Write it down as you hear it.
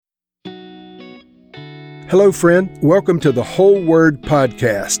Hello, friend. Welcome to the Whole Word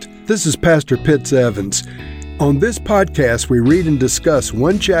Podcast. This is Pastor Pitts Evans. On this podcast, we read and discuss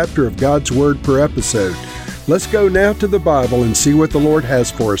one chapter of God's Word per episode. Let's go now to the Bible and see what the Lord has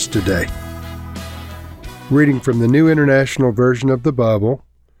for us today. Reading from the New International Version of the Bible,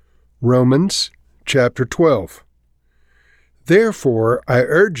 Romans chapter 12. Therefore, I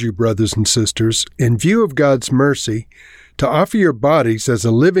urge you, brothers and sisters, in view of God's mercy, to offer your bodies as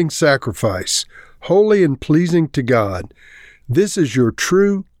a living sacrifice, holy and pleasing to God. This is your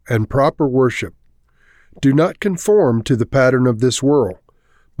true and proper worship. Do not conform to the pattern of this world,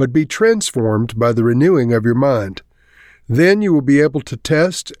 but be transformed by the renewing of your mind. Then you will be able to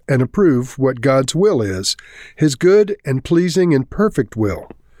test and approve what God's will is, His good and pleasing and perfect will.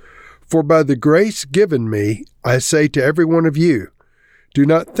 For by the grace given me, I say to every one of you, do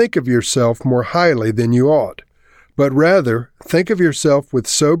not think of yourself more highly than you ought, but rather think of yourself with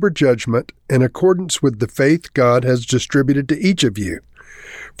sober judgment in accordance with the faith God has distributed to each of you.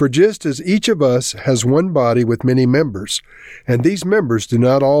 For just as each of us has one body with many members, and these members do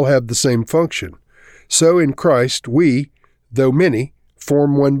not all have the same function, so in Christ we, though many,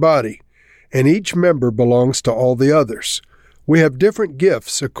 form one body, and each member belongs to all the others. We have different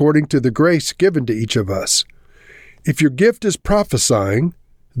gifts according to the grace given to each of us. If your gift is prophesying,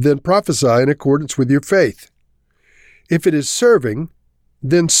 then prophesy in accordance with your faith. If it is serving,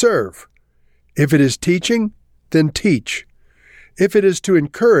 then serve. If it is teaching, then teach. If it is to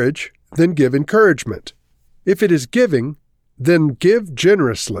encourage, then give encouragement. If it is giving, then give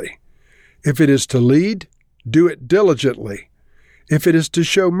generously. If it is to lead, do it diligently. If it is to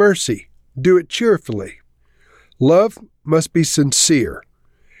show mercy, do it cheerfully. Love must be sincere.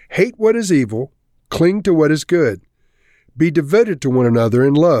 Hate what is evil, cling to what is good. Be devoted to one another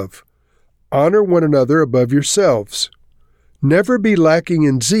in love. Honor one another above yourselves. Never be lacking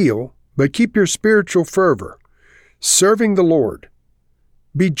in zeal, but keep your spiritual fervor, serving the Lord.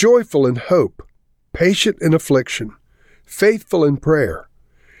 Be joyful in hope, patient in affliction, faithful in prayer.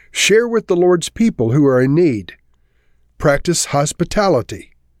 Share with the Lord's people who are in need. Practice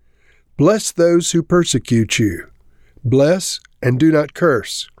hospitality. Bless those who persecute you. Bless and do not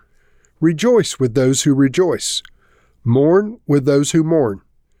curse. Rejoice with those who rejoice. Mourn with those who mourn.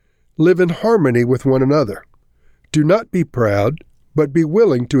 Live in harmony with one another. Do not be proud, but be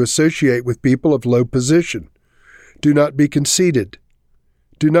willing to associate with people of low position. Do not be conceited.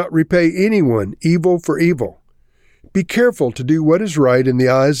 Do not repay anyone evil for evil. Be careful to do what is right in the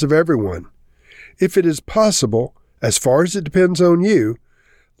eyes of everyone. If it is possible, as far as it depends on you,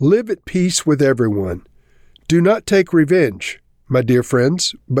 live at peace with everyone. Do not take revenge, my dear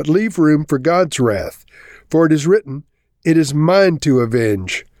friends, but leave room for God's wrath. For it is written, "It is mine to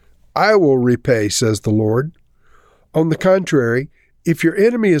avenge. I will repay," says the Lord. On the contrary, if your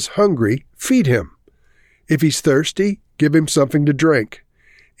enemy is hungry, feed him. If he's thirsty, give him something to drink.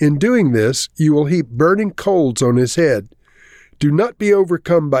 In doing this, you will heap burning coals on his head. Do not be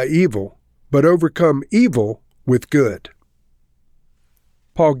overcome by evil, but overcome evil with good.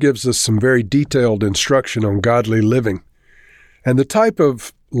 Paul gives us some very detailed instruction on godly living. And the type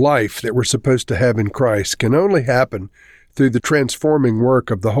of life that we're supposed to have in Christ can only happen through the transforming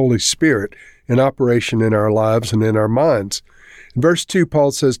work of the Holy Spirit in operation in our lives and in our minds. In verse 2,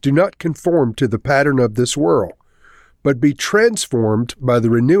 Paul says, do not conform to the pattern of this world, but be transformed by the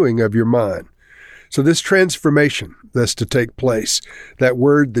renewing of your mind. So this transformation that's to take place, that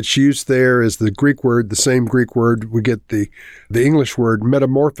word that's used there is the Greek word, the same Greek word we get the English word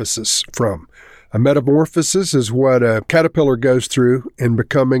metamorphosis from. A metamorphosis is what a caterpillar goes through in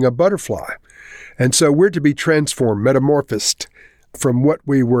becoming a butterfly. And so we're to be transformed, metamorphosed, from what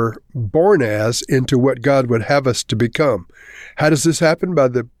we were born as into what God would have us to become. How does this happen? By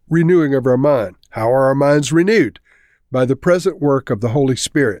the renewing of our mind. How are our minds renewed? By the present work of the Holy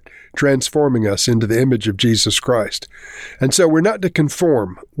Spirit, transforming us into the image of Jesus Christ. And so we're not to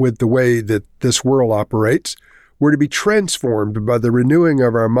conform with the way that this world operates. We're to be transformed by the renewing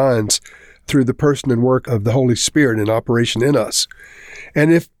of our minds through the person and work of the Holy Spirit in operation in us.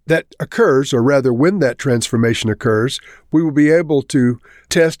 And if that occurs, or rather when that transformation occurs, we will be able to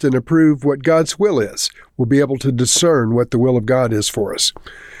test and approve what God's will is. We'll be able to discern what the will of God is for us.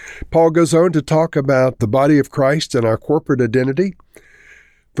 Paul goes on to talk about the body of Christ and our corporate identity.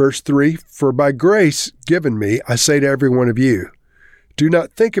 Verse 3, for by grace given me, I say to every one of you, do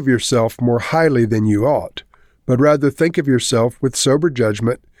not think of yourself more highly than you ought, but rather think of yourself with sober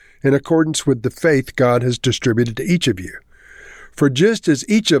judgment in accordance with the faith God has distributed to each of you. For just as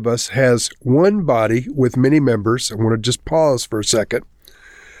each of us has one body with many members, I want to just pause for a second.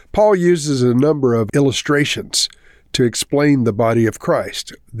 Paul uses a number of illustrations to explain the body of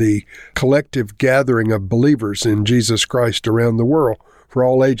Christ, the collective gathering of believers in Jesus Christ around the world for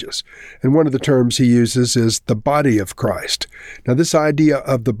all ages. And one of the terms he uses is the body of Christ. Now, this idea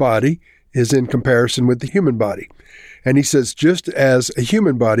of the body is in comparison with the human body. And he says, just as a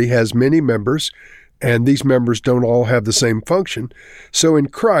human body has many members, and these members don't all have the same function, so in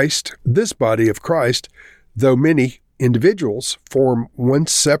Christ, this body of Christ, though many individuals form one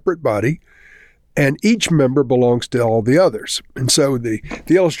separate body, and each member belongs to all the others. And so the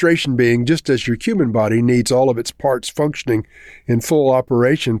illustration being, just as your human body needs all of its parts functioning in full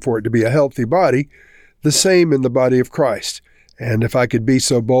operation for it to be a healthy body, the same in the body of Christ. And if I could be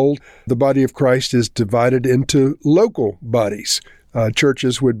so bold, the body of Christ is divided into local bodies.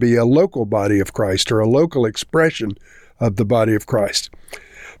 Churches would be a local body of Christ, or a local expression of the body of Christ.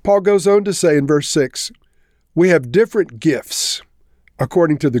 Paul goes on to say in verse 6, we have different gifts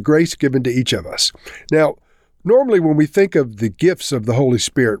according to the grace given to each of us. Now, normally when we think of the gifts of the Holy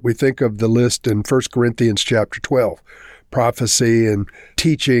Spirit, we think of the list in 1 Corinthians chapter 12, prophecy and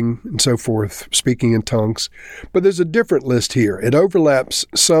teaching and so forth, speaking in tongues. But there's a different list here. It overlaps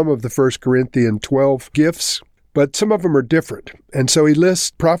some of the 1 Corinthians 12 gifts, but some of them are different. And so he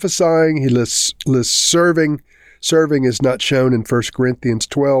lists prophesying, he lists serving. Serving is not shown in 1 Corinthians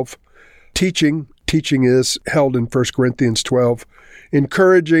 12. Teaching is held in 1 Corinthians 12.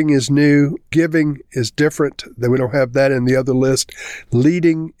 Encouraging is new. Giving is different. We don't have that in the other list.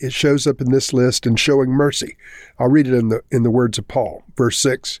 Leading, it shows up in this list. And showing mercy. I'll read it in the words of Paul. Verse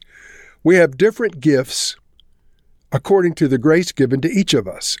 6. We have different gifts according to the grace given to each of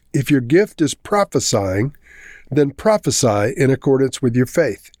us. If your gift is prophesying, then prophesy in accordance with your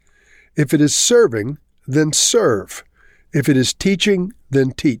faith. If it is serving, then serve. If it is teaching,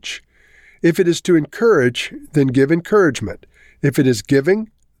 then teach. If it is to encourage, then give encouragement. If it is giving,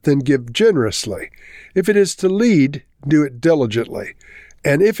 then give generously. If it is to lead, do it diligently.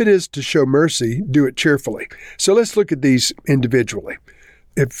 And if it is to show mercy, do it cheerfully. So let's look at these individually.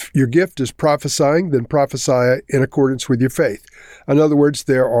 If your gift is prophesying, then prophesy in accordance with your faith. In other words,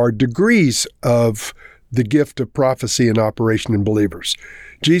 there are degrees of the gift of prophecy in operation in believers.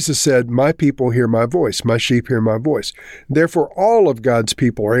 Jesus said, my people hear my voice, my sheep hear my voice. Therefore, all of God's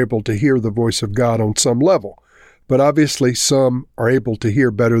people are able to hear the voice of God on some level. But obviously, some are able to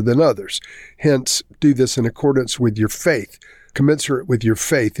hear better than others. Hence, do this in accordance with your faith, commensurate with your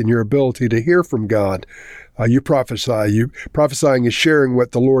faith and your ability to hear from God. You prophesy. Prophesying is sharing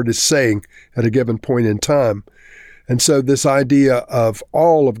what the Lord is saying at a given point in time. And so this idea of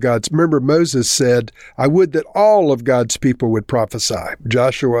all of God's, remember Moses said, I would that all of God's people would prophesy.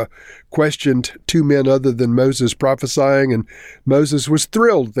 Joshua questioned two men other than Moses prophesying, and Moses was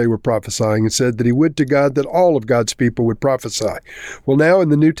thrilled they were prophesying and said that he would to God that all of God's people would prophesy. Well, now in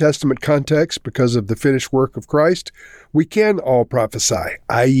the New Testament context, because of the finished work of Christ, we can all prophesy,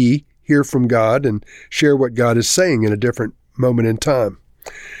 i.e., hear from God and share what God is saying in a different moment in time.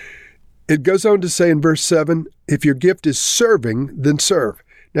 It goes on to say in verse 7, if your gift is serving, then serve.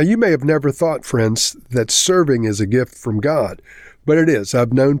 Now, you may have never thought, friends, that serving is a gift from God, but it is.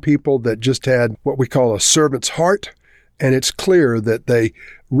 I've known people that just had what we call a servant's heart, and it's clear that they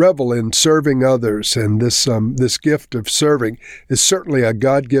revel in serving others, and this gift of serving is certainly a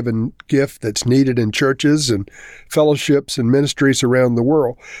God-given gift that's needed in churches and fellowships and ministries around the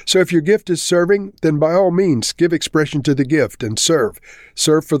world. So if your gift is serving, then by all means, give expression to the gift and serve.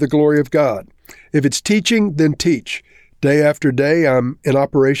 Serve for the glory of God. If it's teaching, then teach. Day after day, I'm in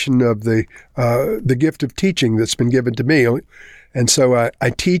operation of the gift of teaching that's been given to me. And so I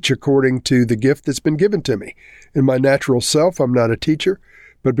teach according to the gift that's been given to me. In my natural self, I'm not a teacher,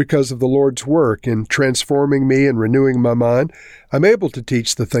 but because of the Lord's work in transforming me and renewing my mind, I'm able to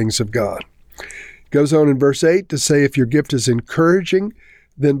teach the things of God. It goes on in verse 8 to say, if your gift is encouraging,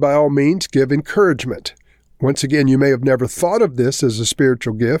 then by all means give encouragement. Once again, you may have never thought of this as a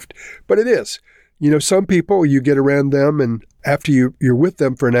spiritual gift, but it is. You know, some people, you get around them, and after you're with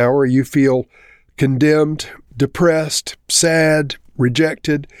them for an hour, you feel condemned, depressed, sad,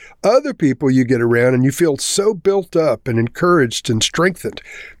 rejected. Other people you get around and you feel so built up and encouraged and strengthened.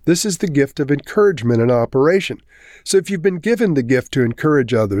 This is the gift of encouragement in operation. So if you've been given the gift to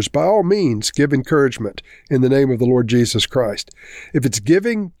encourage others, by all means, give encouragement in the name of the Lord Jesus Christ. If it's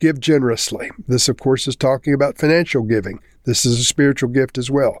giving, give generously. This, of course, is talking about financial giving. This is a spiritual gift as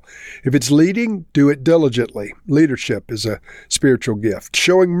well. If it's leading, do it diligently. Leadership is a spiritual gift.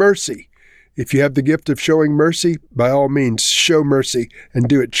 Showing mercy. If you have the gift of showing mercy, by all means, show mercy and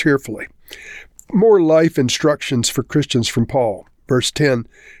do it cheerfully. More life instructions for Christians from Paul. Verse 10,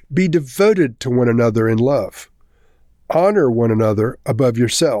 be devoted to one another in love. honor one another above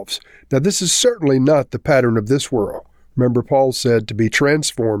yourselves. Now, this is certainly not the pattern of this world. Remember, Paul said to be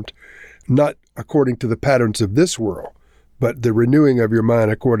transformed, not according to the patterns of this world, but the renewing of your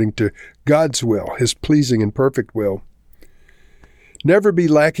mind according to God's will, His pleasing and perfect will. Never be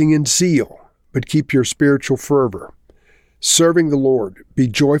lacking in zeal, but keep your spiritual fervor. Serving the Lord, be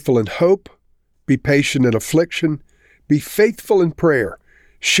joyful in hope, be patient in affliction, be faithful in prayer.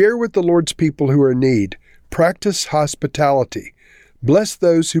 Share with the Lord's people who are in need. Practice hospitality. Bless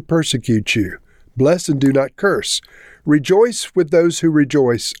those who persecute you. Bless and do not curse. Rejoice with those who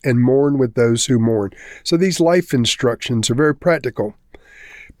rejoice and mourn with those who mourn. So these life instructions are very practical.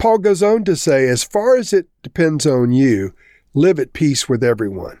 Paul goes on to say, as far as it depends on you, live at peace with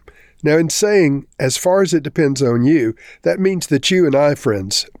everyone. Now, in saying, as far as it depends on you, that means that you and I,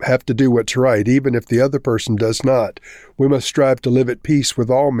 friends, have to do what's right, even if the other person does not. We must strive to live at peace with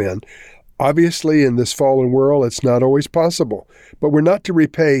all men. Obviously, in this fallen world, it's not always possible, but we're not to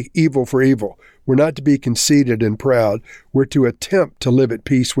repay evil for evil. We're not to be conceited and proud. We're to attempt to live at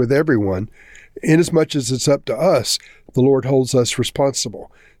peace with everyone. Inasmuch as it's up to us, the Lord holds us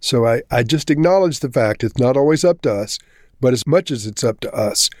responsible. So I just acknowledge the fact it's not always up to us, but as much as it's up to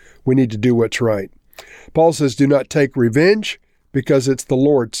us, we need to do what's right. Paul says, do not take revenge, because it's the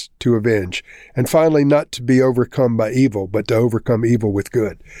Lord's to avenge. And finally, not to be overcome by evil, but to overcome evil with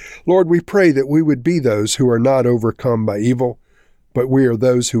good. Lord, we pray that we would be those who are not overcome by evil, but we are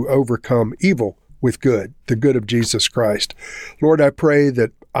those who overcome evil with good, the good of Jesus Christ. Lord, I pray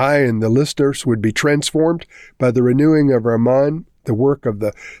that I and the listeners would be transformed by the renewing of our mind, the work of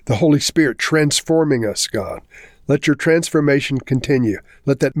the Holy Spirit transforming us, God. Let your transformation continue.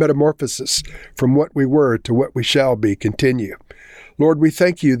 Let that metamorphosis from what we were to what we shall be continue. Lord, we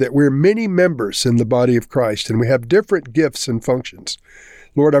thank you that we're many members in the body of Christ and we have different gifts and functions.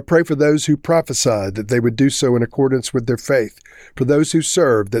 Lord, I pray for those who prophesy that they would do so in accordance with their faith. For those who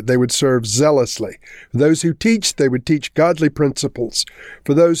serve, that they would serve zealously. For those who teach, they would teach godly principles.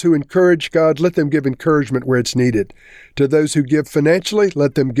 For those who encourage, God, let them give encouragement where it's needed. To those who give financially,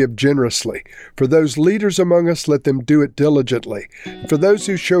 let them give generously. For those leaders among us, let them do it diligently. For those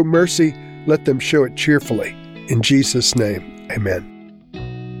who show mercy, let them show it cheerfully. In Jesus' name, amen.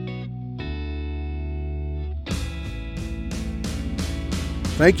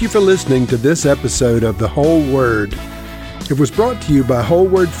 Thank you for listening to this episode of The Whole Word. It was brought to you by Whole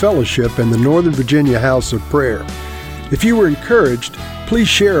Word Fellowship and the Northern Virginia House of Prayer. If you were encouraged, please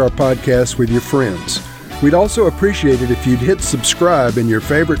share our podcast with your friends. We'd also appreciate it if you'd hit subscribe in your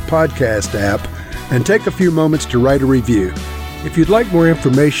favorite podcast app and take a few moments to write a review. If you'd like more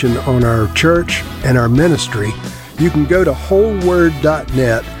information on our church and our ministry, you can go to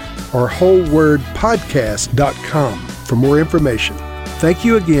wholeword.net or wholewordpodcast.com for more information. Thank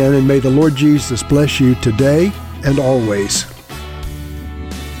you again, and may the Lord Jesus bless you today and always.